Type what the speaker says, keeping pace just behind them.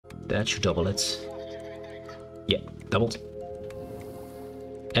That should double it. Yeah, doubled.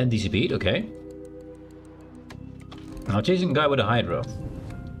 And DCP'd, okay. Now chasing a guy with a Hydro.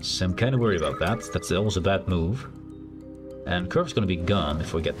 So I'm kind of worried about that. That's always a bad move. And Curve's gonna be gone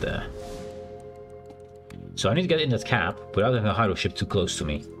before we get there. So I need to get in that cap without having a Hydro ship too close to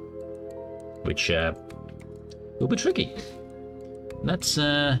me. Which will be tricky. Let's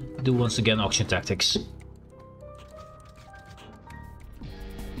do once again auction tactics.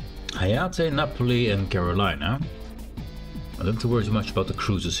 Hayate, Napoli and Carolina. I don't have to worry too much about the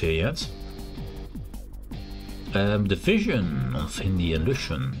cruisers here yet. Division of Hindi and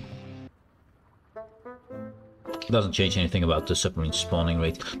Lucian. Doesn't change anything about the submarine spawning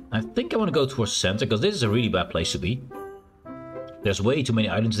rate. I think I want to go towards the center, because this is a really bad place to be. There's way too many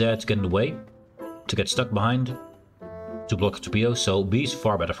islands there to get in the way, to get stuck behind, to block torpedoes, so B is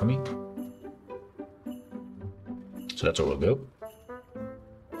far better for me. So that's where we'll go.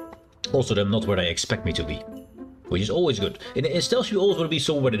 Also, they're not where they expect me to be, which is always good. It tells you always want to be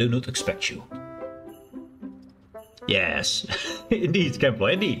somewhere they do not expect you. Yes, indeed,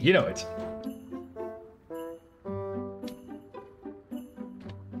 Kempler, indeed, you know it.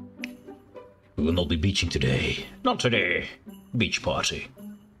 We will not be beaching today. Not today. Beach party.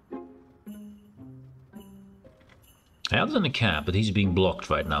 I had it in the cap, but he's being blocked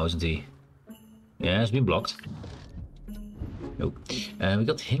right now, isn't he? Yeah, he's been blocked. Nope. We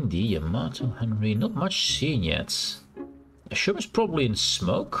got Hindi, Yamato, Henry. Not much seen yet. Sherman's probably in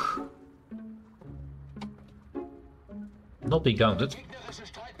smoke. Not being counted.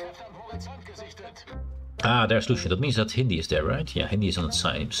 Ah, there's Lucian. That means that Hindi is there, right? Yeah, Hindi is on the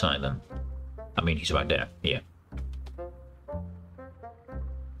side then. I mean, he's right there. Yeah.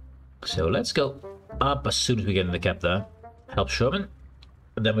 So let's go up as soon as we get in the cap there. Help Sherman.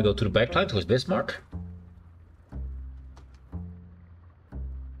 And then we go to the backline towards Bismarck.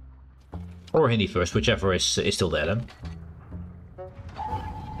 Or Hindi first, whichever is still there then.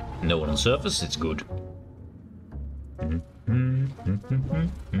 No one on surface, it's good.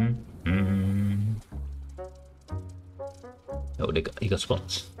 Oh, he got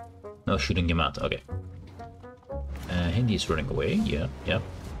spotted. No, shooting Yamato, okay. Hindi is running away, yeah.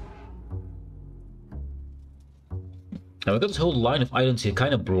 Now we've got this whole line of islands here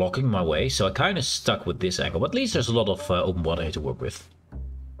kind of blocking my way, so I kind of stuck with this angle. But at least there's a lot of open water here to work with.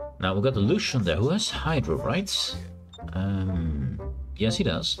 Now we've got the Lucian there, who has Hydro, right? Yes, he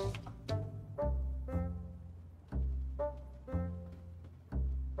does.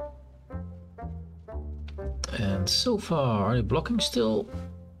 And so far, are they blocking still?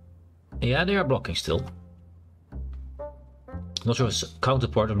 Yeah, they are blocking still. Not sure if it's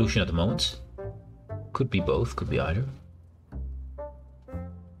counterpart of Lucian at the moment. Could be both, could be either.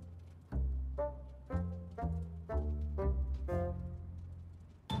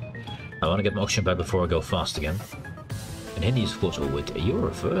 I want to get my auction back before I go fast again. And Hindi is of course, oh wait, you're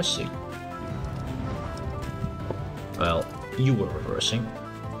reversing. Well, you were reversing.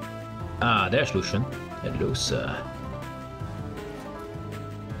 Ah, there's Lucian. Hello, sir.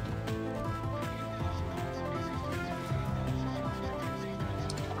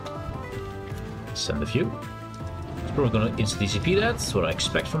 Send a few. He's probably gonna instantly CP that. That's what I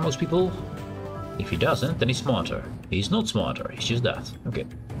expect from most people. If he doesn't, then he's smarter. He's not smarter, he's just that. Okay.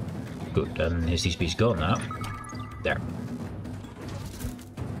 Good, then his DCP is gone now. There.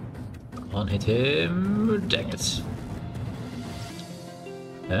 Come on, hit him. Dang it.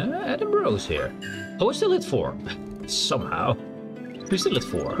 Edinburgh's here. Oh, we still hit 4. Somehow. We still hit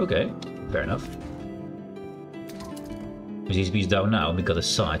 4. Okay, fair enough. His DCP is down now, and we got a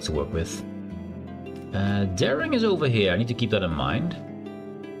side to work with. Daring is over here. I need to keep that in mind.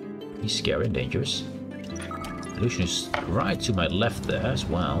 He's scary and dangerous. Lucian is right to my left there as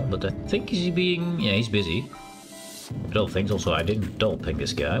well, but I think he's being... yeah, he's busy. Double things. Also, I didn't double ping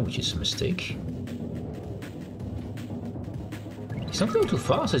this guy, which is a mistake. He's not going too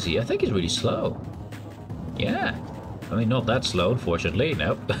fast, is he? I think he's really slow. Yeah. I mean, not that slow, unfortunately.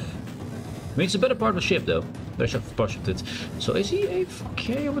 No. I mean, it's a better part of the ship, though. Better part of it. So is he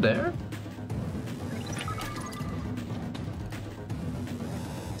AFK over there?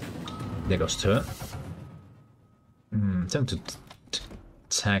 There goes turn. Time to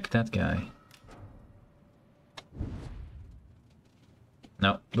tag that guy.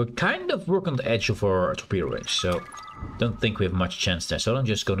 Now, we're kind of working on the edge of our torpedo range, so don't think we have much chance there. So I'm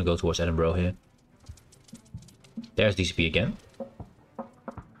just going to go towards Edinburgh here. There's DCP again.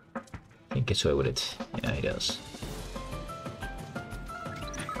 He gets away with it. Yeah, he does.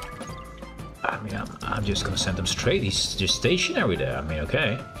 I mean, I'm just going to send him straight. He's just stationary there. I mean,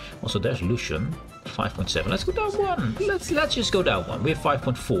 okay. Also, there's Lucian. 5.7. Let's go down 1. Let's just go down 1. We have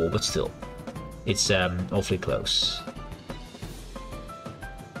 5.4, but still. It's awfully close.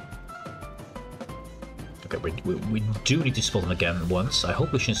 Okay, we do need to spot him again once. I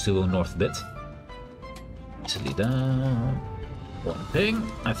hope Lucian's to go north a bit. Easily down. 1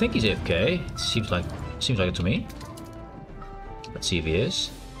 ping. I think he's AFK. It seems like it to me. Let's see if he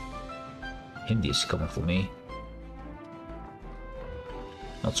is. Hindi is coming for me.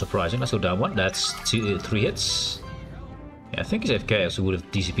 Not surprising. Let's go down 1. That's 3 hits. Yeah, I think he's AFK, so would have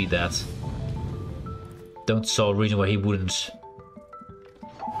DCP'd that. Don't saw a reason why he wouldn't.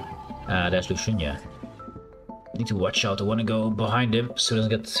 There's Lucian, yeah. Need to watch out. I want to go behind him so he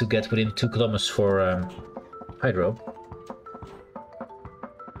doesn't get within 2 kilometers for Hydro.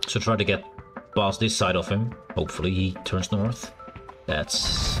 So try to get past this side of him. Hopefully he turns north.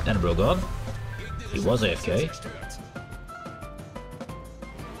 That's Edinburgh gone. He was AFK.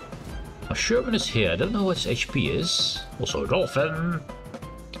 Now Sherman is here. I don't know what his HP is. Also Dolphin.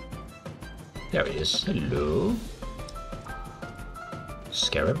 There he is. Hello.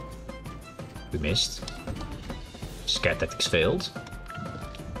 Scare him. We missed. Scare tactics failed.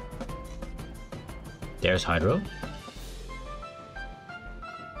 There's Hydro.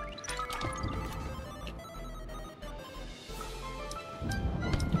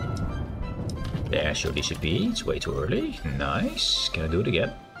 There's your DCP. It's way too early. Nice. Can I do it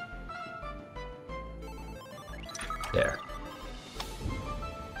again? There.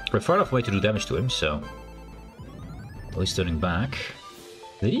 We're far enough away to do damage to him, so... Well, he's turning back.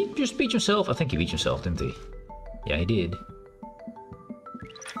 Did he just beat himself? I think he beat himself, didn't he? Yeah, he did.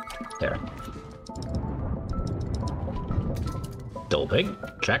 There. Double ping.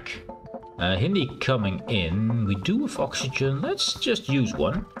 Check. Hindi coming in. We do have oxygen. Let's just use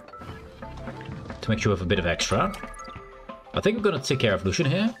 1. To make sure we have a bit of extra. I think I'm gonna take care of Lucian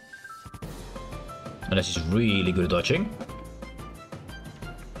here. Unless he's really good at dodging.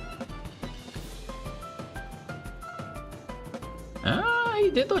 He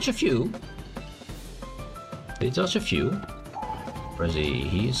did dodge a few. Where is he?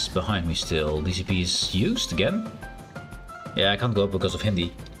 He's behind me still. DCP is used again. Yeah, I can't go up because of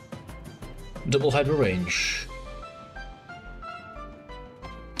Hindi. Double Hydro range.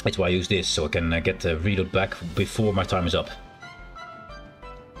 That's why I use this, so I can get the reload back before my time is up.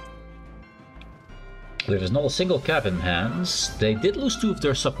 There's not a single cap in hands. They did lose 2 of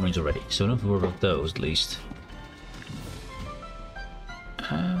their submarines already, so don't worry about those at least.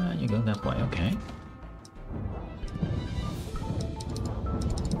 You're going that way, okay.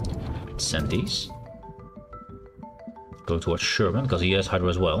 Send these. Go towards Sherman, because he has Hydro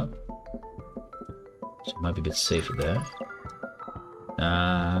as well. So it might be a bit safer there.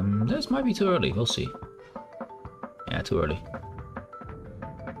 This might be too early, we'll see. Yeah, too early.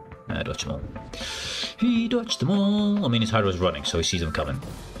 Dodge them all. He dodged them all! I mean, his Hydro is running, so he sees them coming.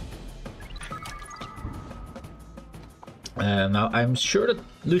 Now, I'm sure that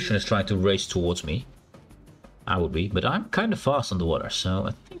Lucian is trying to race towards me. I would be, but I'm kind of fast on the water, so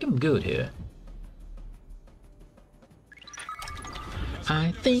I think I'm good here.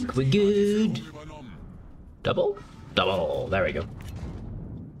 I think we're good. Double? Double! There we go.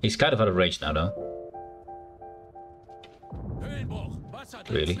 He's kind of out of range now, though.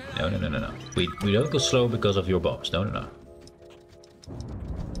 Really? No. We don't go slow because of your bombs. No.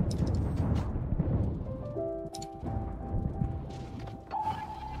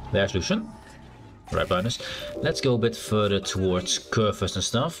 There's Lucian. Right behind us. Let's go a bit further towards curves and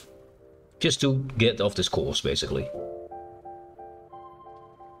stuff. Just to get off this course, basically.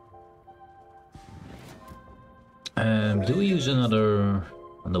 Do we use another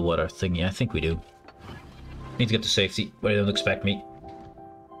underwater thing? Yeah, I think we do. Need to get to safety, where they don't expect me.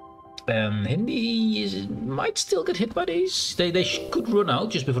 Hindi might still get hit by these. They could run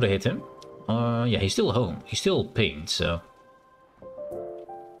out just before they hit him. Yeah, he's still home. He's still pinged, so...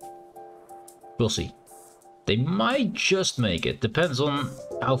 We'll see. They might just make it. Depends on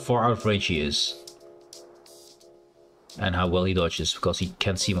how far out of range he is. And how well he dodges, because he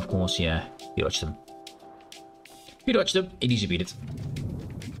can't see him, of course. Yeah, he dodged him. He dodged him. He easy beat it.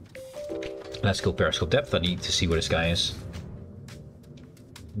 Let's go periscope depth. I need to see where this guy is.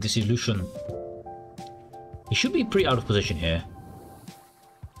 Disillusion. He should be pretty out of position here.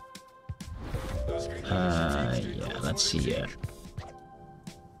 Yeah, let's see. Yeah.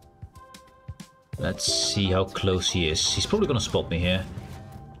 Let's see how close he is. He's probably gonna spot me here.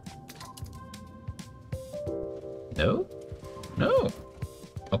 No? No.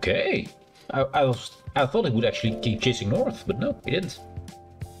 Okay. I thought he would actually keep chasing north, but no, he didn't.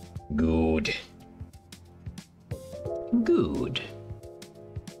 Good. Good.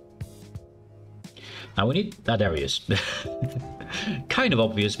 Now we need... Ah, there he is. Kind of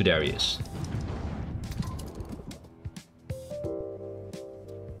obvious, but there he is.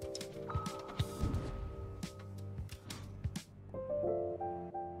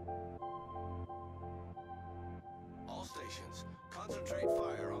 All stations, concentrate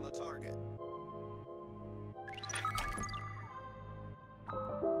fire on the target.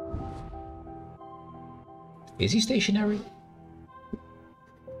 Is he stationary?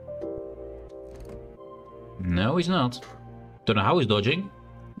 No, he's not. Don't know how he's dodging.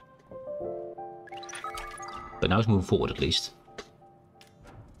 But now he's moving forward at least.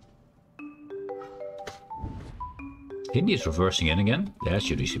 Indy's reversing in again. That's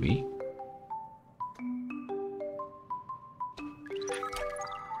your DCB.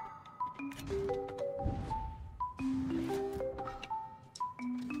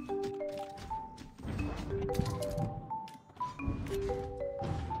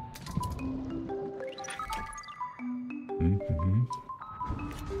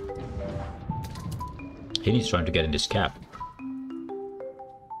 He's trying to get in this cap.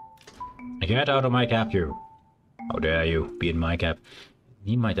 Get out of my cap, you. How dare you be in my cap.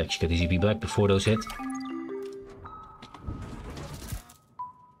 He might actually get his EB back before those hit.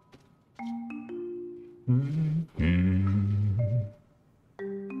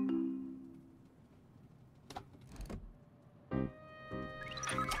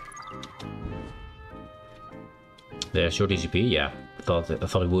 There's your DCP, yeah. I thought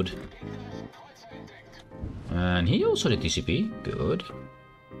it would. And he also did DCP. Good.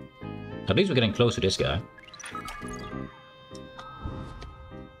 At least we're getting close to this guy.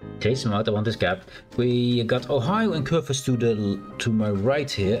 Chase him out, I want this cap. We got Ohio and Curvis to my right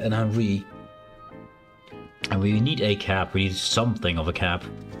here, and Henry. And we need a cap, we need something of a cap.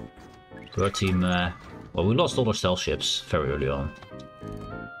 Our team, well, we lost all our stealth ships very early on.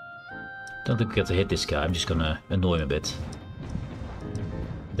 Don't think we get to hit this guy, I'm just gonna annoy him a bit.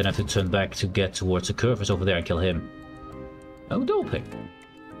 Then I have to turn back to get towards the Curvis over there and kill him. Oh, doping.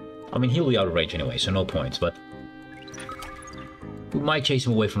 I mean, he'll be out of range anyway, so no point, but... we might chase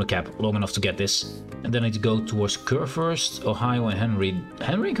him away from the cap long enough to get this. And then I need to go towards Kerr first, Ohio and Henry.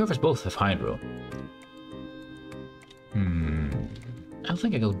 Henry and Curvis both have hydro. I don't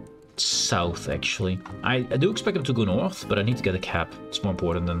think I go south, actually. I do expect them to go north, but I need to get a cap. It's more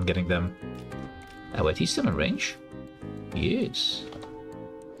important than getting them. Oh wait, he's still in range? He is.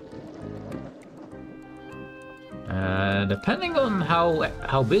 Depending on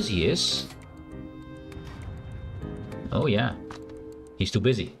how busy he is... oh yeah. He's too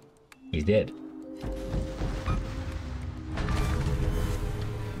busy. He's dead.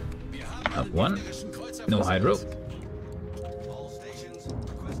 Up one. No hydro.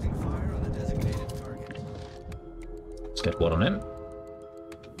 Let's get one on him.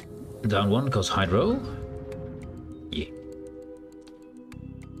 Down one because hydro. Yeah.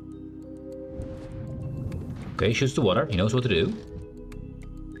 Okay, shoots the water. He knows what to do.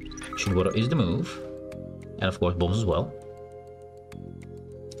 Shoot water is the move. And of course bombs as well.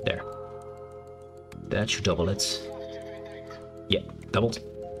 There. That should double it. Yeah, doubled.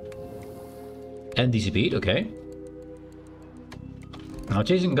 And DCP'd, okay. Now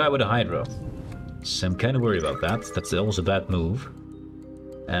chasing a guy with a hydro. So I'm kind of worried about that. That's also a bad move.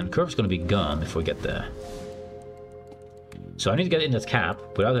 And Curve's gonna be gone if we get there. So I need to get in that cap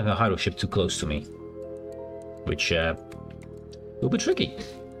without having a hydro ship too close to me. Which will be tricky.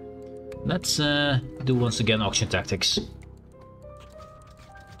 Let's do once again auction tactics.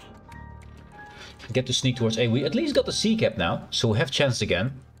 Get to sneak towards A. We at least got the C cap now, so we have chance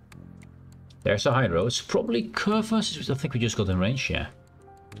again. There's a hydro. It's probably Curvus. I think we just got in range, yeah.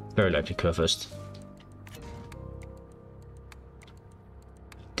 Very likely Curvus.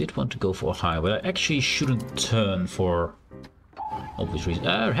 Did want to go for a high, but I actually shouldn't turn for obvious reasons.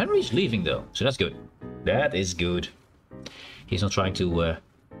 Henry's leaving though, so that's good. That is good. He's not trying to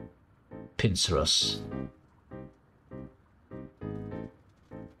pincer us.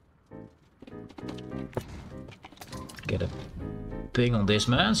 Get a ping on this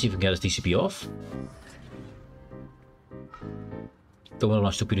man, see if we can get his DCP off. Don't want to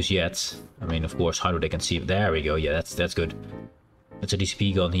launch torpedoes yet. I mean, of course, how do they can see it? There we go, yeah, that's good. That's a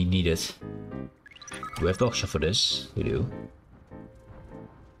DCP gun he needed. Do we have the auction for this? We do.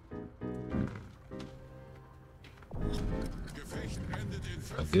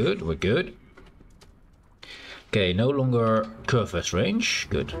 We're good, we're good. Okay, no longer Curvus range.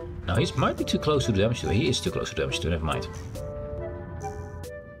 Good. Now he might be too close to the damage. He is too close to the damage, never mind.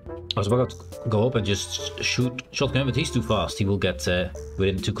 I was about to go up and just shoot shotgun, but he's too fast. He will get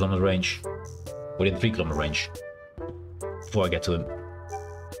within 2 kilometer range. Within 3 kilometer range. Before I get to him.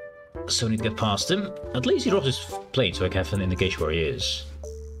 So we need to get past him. At least he drops his plane so I can have an indication where he is.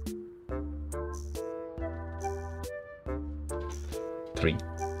 3,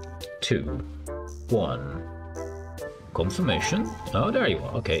 2, 1. Confirmation. Oh, there you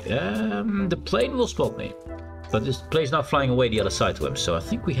are. Okay, the plane will spot me. But this plane's now flying away the other side to him, so I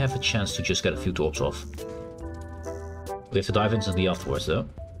think we have a chance to just get a few torps off. We have to dive instantly afterwards, though.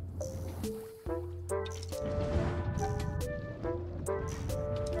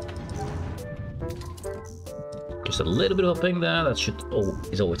 Just a little bit of hopping there, that should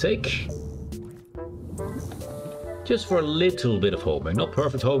is all we take. Just for a little bit of homing, not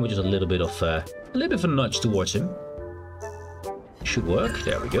perfect homing, just a little bit of a nudge towards him. Should work.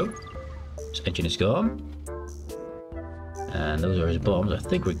 There we go. His engine is gone, and those are his bombs. I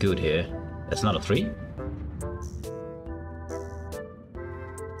think we're good here. That's not a 3.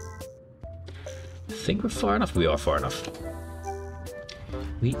 I think we're far enough. We are far enough.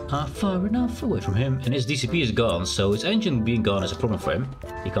 We are far enough away from him, and his DCP is gone, so his engine being gone is a problem for him.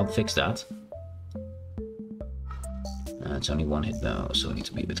 He can't fix that. It's only 1 hit now, so we need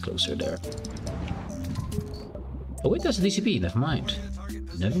to be a bit closer there. Oh wait, that's a DCP, never mind.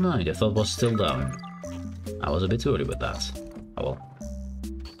 Never mind, I thought it was still down. I was a bit early with that. Oh well.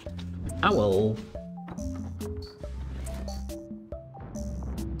 Oh well.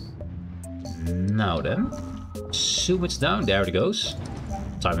 Now then. Assume it's down, there it goes.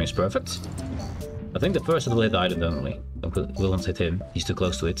 Timing is perfect. I think the first will hit the island only. Will not hit him, he's too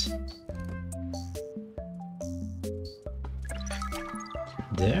close to it.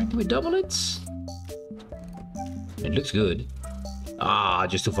 There, can we double it? It looks good. Ah,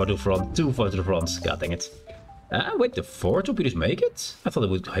 just too far to the front, too far to the front. God dang it. Wait, the 4 torpedoes make it? I thought it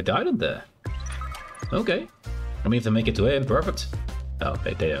would hit the island there. Okay. I mean, if they make it to him, perfect. Oh,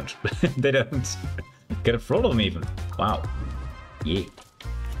 they don't. They don't. Get in front of them even. Wow. Yeah.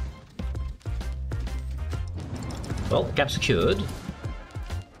 Well, cap secured.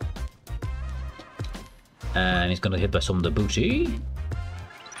 And he's gonna hit by some of the booty.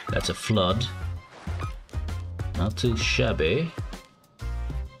 That's a flood. Not too shabby.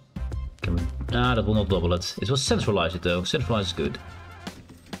 Can we... Ah, that will not double it. It was centralize it though. Centralize is good.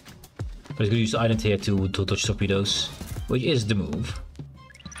 But he's gonna use the island here to touch torpedoes, which is the move.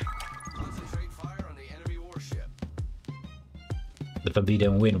 Concentrate fire on the enemy warship. But if we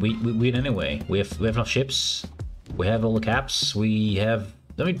don't win, we win anyway. We have enough ships. We have all the caps. We have...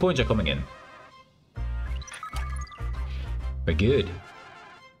 How many points are coming in? We're good.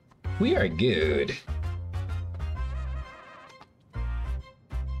 We are good.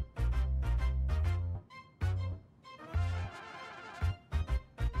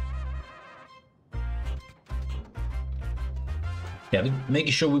 Yeah,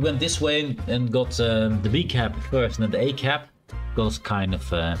 making sure we went this way and got the B cap first and then the A cap got us kind of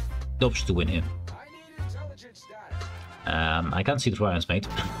the option to win here. I can't see through islands, mate.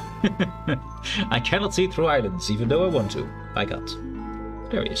 I cannot see through islands, even though I want to. I can't.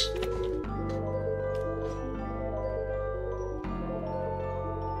 There he is.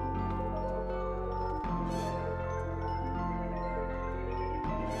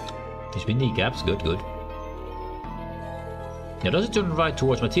 He's been kneecapped. Good, good. Now, does it turn right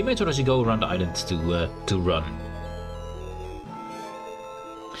towards my teammates, or does he go around the island to run?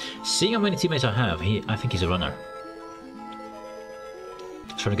 Seeing how many teammates I have, I think he's a runner.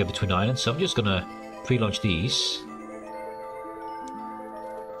 Trying to get between the islands, so I'm just gonna pre-launch these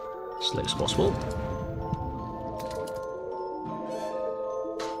as late as possible.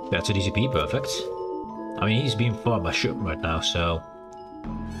 That's a DCP, perfect. I mean, he's being fought by ship right now, so...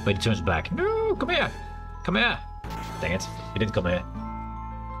 Wait, he turns back. No, come here! Come here! Dang it, he didn't come here.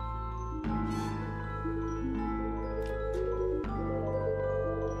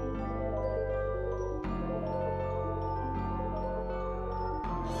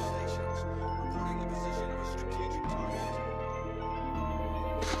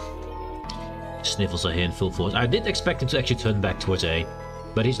 Sniffles are here in full force. I did expect him to actually turn back towards A,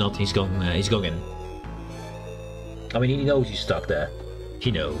 but he's not. He's going in. I mean, he knows he's stuck there.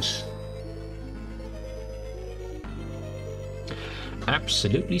 He knows.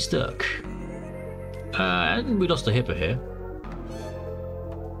 Absolutely stuck. And we lost the hipper here.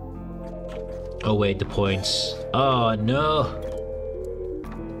 Oh wait, the points. Oh no.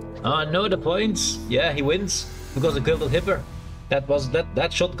 Oh no, the points. Yeah, he wins because he killed the hipper.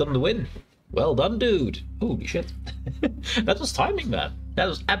 That shot got the win. Well done, dude. Holy shit. That was timing, man. That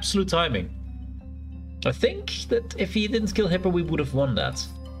was absolute timing. I think that if he didn't kill Hipper, we would have won that.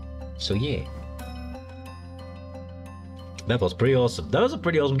 So yeah. That was pretty awesome. That was a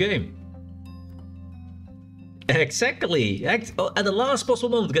pretty awesome game. Exactly. At the last possible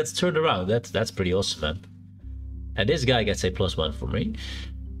moment, gets turned around. That's pretty awesome, man. And this guy gets a +1 for me.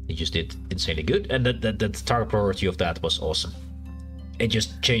 He just did insanely good, and that target priority of that was awesome. It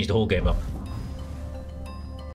just changed the whole game up.